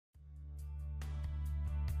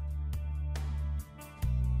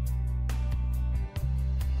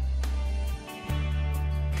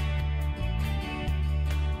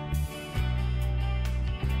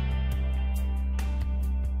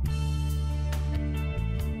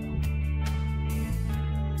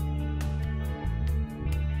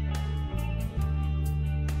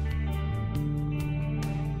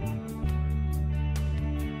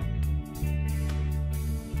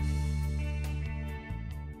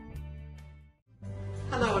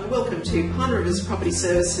welcome to Pine Rivers Property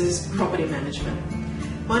Services Property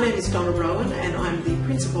Management. My name is Donna Rowan and I'm the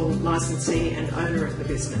Principal Licensee and Owner of the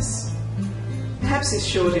business. Perhaps this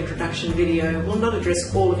short introduction video will not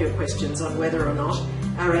address all of your questions on whether or not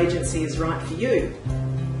our agency is right for you,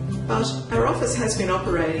 but our office has been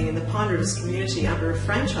operating in the Pine Rivers community under a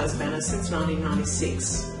franchise banner since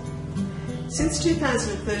 1996. Since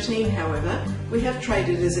 2013, however, we have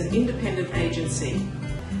traded as an independent agency.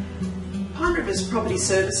 Pine Rivers Property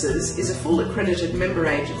Services is a full accredited member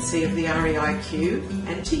agency of the REIQ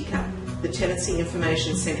and TCUP, the Tenancy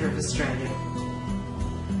Information Centre of Australia.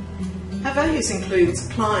 Our values include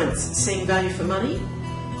clients seeing value for money,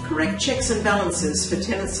 correct checks and balances for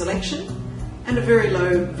tenant selection, and a very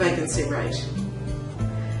low vacancy rate.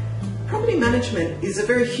 Property management is a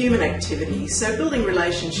very human activity, so building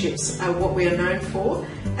relationships are what we are known for,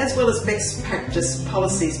 as well as best practice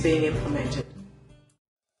policies being implemented.